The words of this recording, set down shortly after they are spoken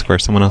software.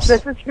 Someone else.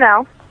 This is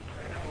Janelle.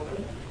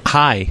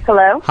 Hi.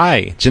 Hello?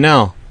 Hi,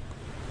 Janelle.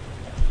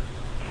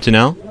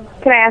 Janelle?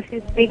 Can I ask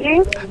who's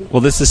speaking?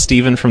 Well, this is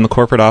Steven from the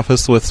corporate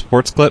office with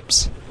Sports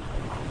Clips.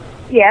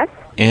 Yes.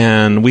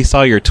 And we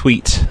saw your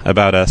tweet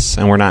about us,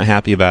 and we're not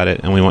happy about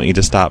it, and we want you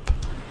to stop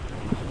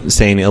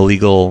saying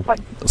illegal,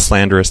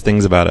 slanderous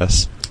things about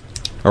us,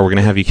 or we're going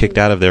to have you kicked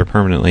out of there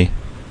permanently.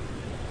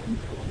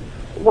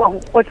 Well,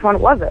 which one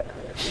was it?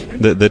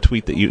 The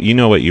tweet that you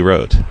know what you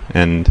wrote,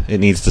 and it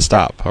needs to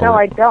stop. No,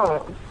 I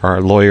don't.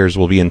 Our lawyers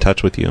will be in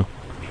touch with you.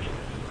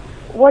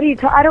 What are you?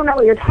 I don't know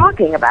what you're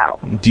talking about.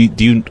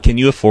 Can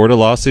you afford a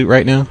lawsuit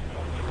right now?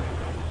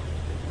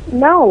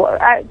 No.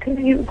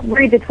 Can you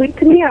read the tweet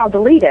to me? I'll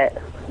delete it.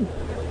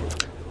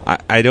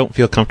 I don't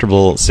feel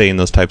comfortable saying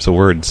those types of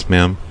words,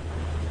 ma'am.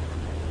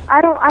 I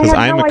have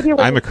no idea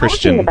what I'm you're a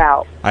Christian. talking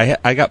about.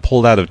 I got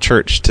pulled out of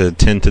church to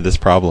tend to this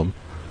problem.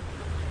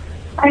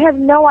 I have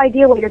no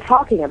idea what you're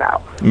talking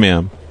about.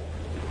 Ma'am,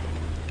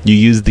 you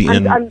used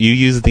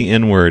the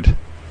N word.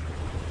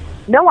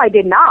 No, I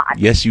did not.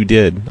 Yes, you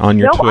did on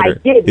your Twitter.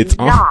 No, I did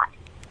not.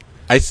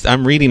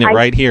 I'm reading it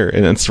right here,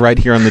 and it's right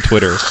here on the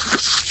Twitter.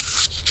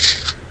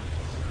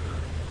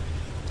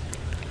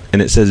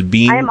 And it says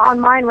Bean. I am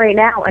on mine right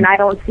now, and I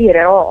don't see it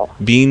at all.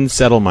 Bean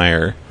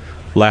Settlemeyer,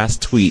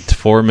 last tweet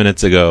 4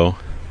 minutes ago.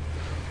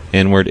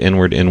 N-word,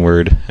 N-word,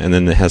 N-word, and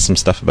then it has some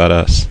stuff about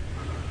us.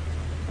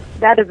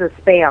 That is a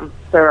spam,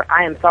 sir.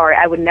 I am sorry.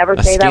 I would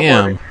never say that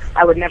word.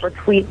 I would never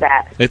tweet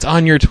that. It's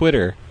on your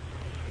Twitter.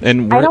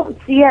 And I don't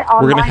see it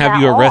on we're going to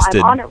have you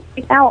arrested. I'm on it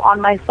right now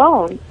on my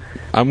phone.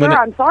 I'm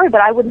sorry,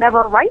 but I would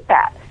never write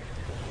that.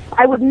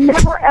 I would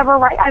never, ever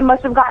write. I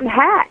must have gotten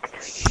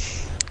hacked.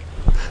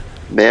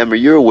 Ma'am, are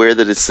you aware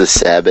that it's the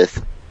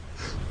Sabbath?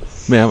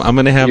 Ma'am, I'm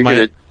going to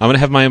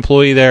have my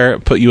employee there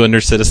put you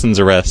under citizen's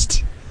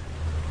arrest.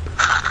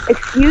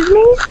 Excuse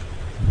me?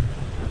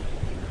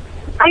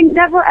 I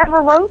never,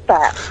 ever wrote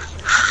that.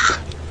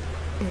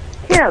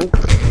 Tim.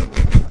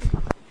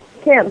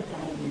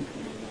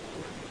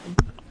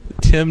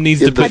 Tim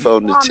needs Give to the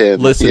phone to Tim.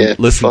 Listen.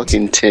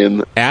 Fucking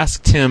Tim.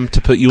 Ask Tim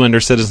to put you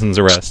under citizen's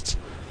arrest,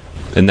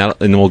 and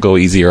we'll go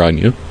easier on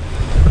you.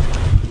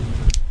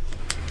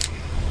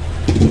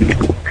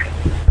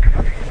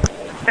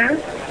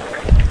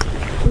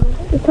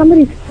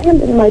 Somebody's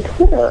spamming my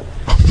Twitter,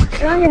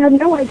 and I have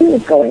no idea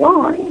what's going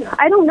on.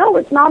 I don't know.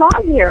 It's not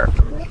on here.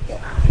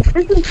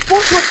 This is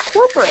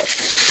corporate.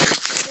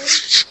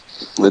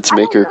 Let's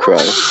make her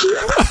cry.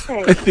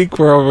 I think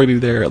we're already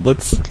there.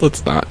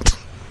 Let's not.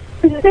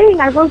 I'm saying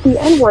I wrote the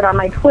N-word on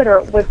my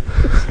Twitter with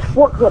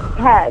forklift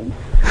tags.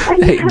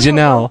 Hey,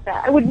 Janelle.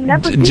 I would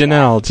never do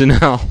Janelle.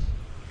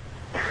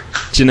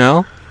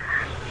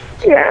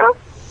 Yeah?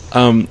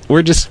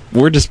 We're just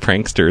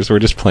pranksters. We're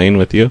just playing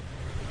with you.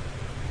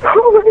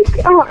 Oh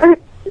my god.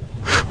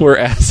 We're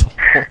assholes.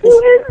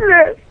 Who is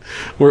this?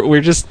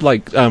 We're just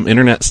like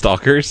internet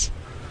stalkers.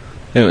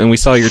 And we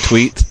saw your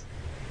tweet.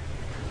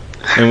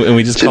 And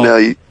we just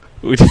Janelle,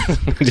 we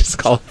just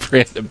call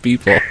random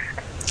people.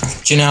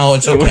 Janelle,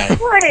 it's okay.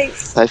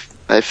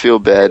 I feel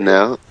bad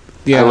now.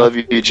 Yeah. I love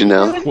you,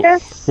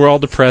 Janelle. We're all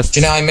depressed.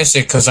 Janelle, I missed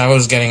it because I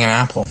was getting an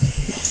apple.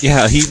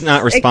 Yeah, he's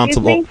not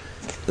responsible.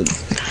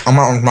 I'm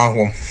not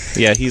responsible.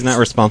 Yeah, he's not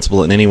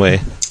responsible in any way.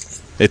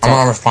 I'm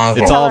not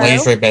responsible. It's all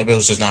Lazy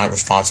Babels is not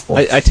responsible.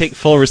 I take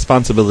full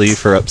responsibility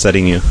for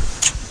upsetting you.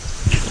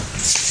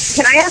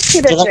 Can I ask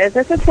you this? Is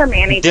this a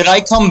Termani? Did I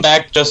come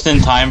back just in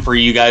time for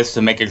you guys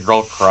to make a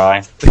girl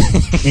cry?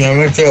 Yeah,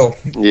 me too.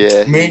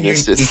 Yeah, Me and you.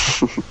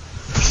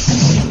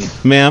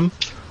 Ma'am,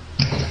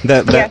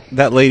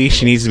 that lady,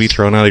 she needs to be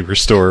thrown out of your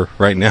store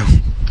right now.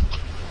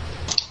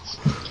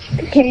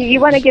 Can you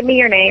want to give me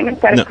your name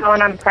instead of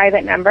calling on a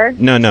private number?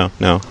 No,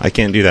 I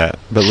can't do that.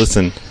 But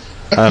listen,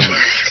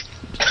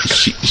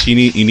 you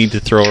need to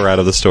throw her out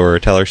of the store or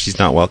tell her she's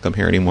not welcome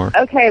here anymore.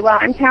 Okay, well,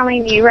 I'm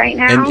telling you right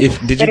now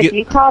if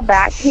you call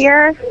back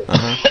here,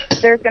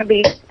 there's going to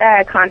be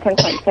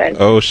consequences.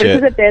 Oh, shit. This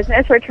is a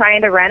business. We're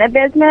trying to run a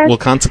business. Will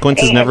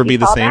consequences never be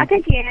the same? If you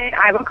call back again,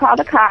 I will call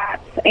the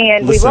cops,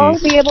 and we will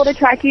be able to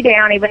track you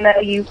down even though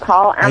you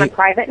call on a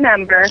private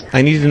number.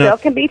 I need to know. Still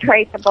can be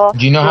traceable.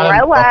 Do you know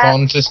how the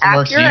phone system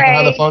works? Do you know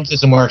how the phone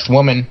system works?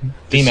 Woman,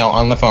 female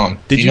on the phone.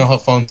 Do you know how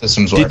phone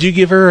systems work? Did you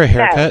give her a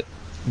haircut?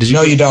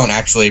 No, you don't,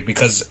 actually,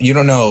 because you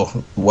don't know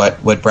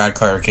what Brad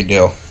Carter can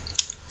do.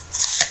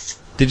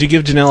 Did you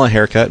give Janelle a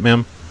haircut,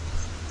 ma'am?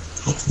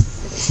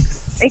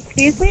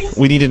 Excuse me?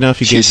 We need to know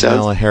if you gave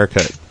Janelle a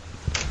haircut.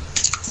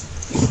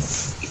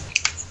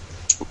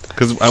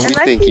 Because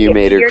I think you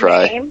made her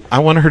cry. Name. I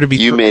want her to be.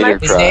 You made her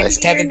cry. His name's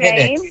Kevin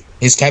Mitnick.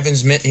 He's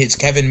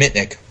Kevin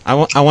Mitnick.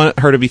 I want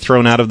her to be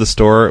thrown out of the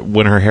store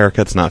when her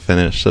haircut's not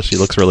finished, so she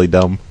looks really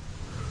dumb.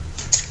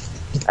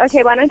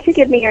 Okay, why don't you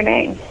give me your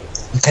name?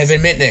 Kevin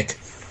Mitnick.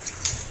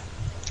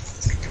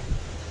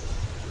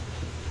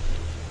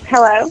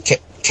 Hello?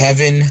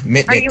 Kevin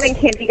Mitnick. Are you in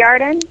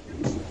kindergarten?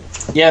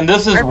 Yeah, and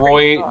this is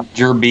Roy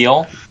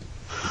Gerbiel.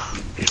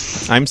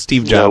 I'm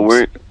Steve Jobs.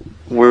 No,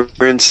 we're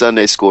in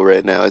Sunday school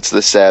right now. It's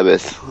the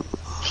Sabbath.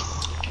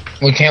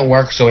 We can't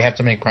work, so we have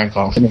to make prank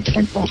calls.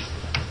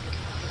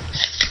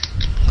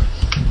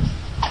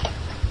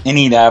 and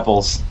eat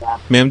apples.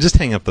 Ma'am, just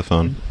hang up the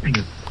phone.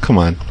 Come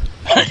on.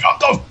 Hang up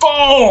the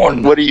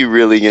phone! What are you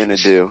really gonna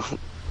do?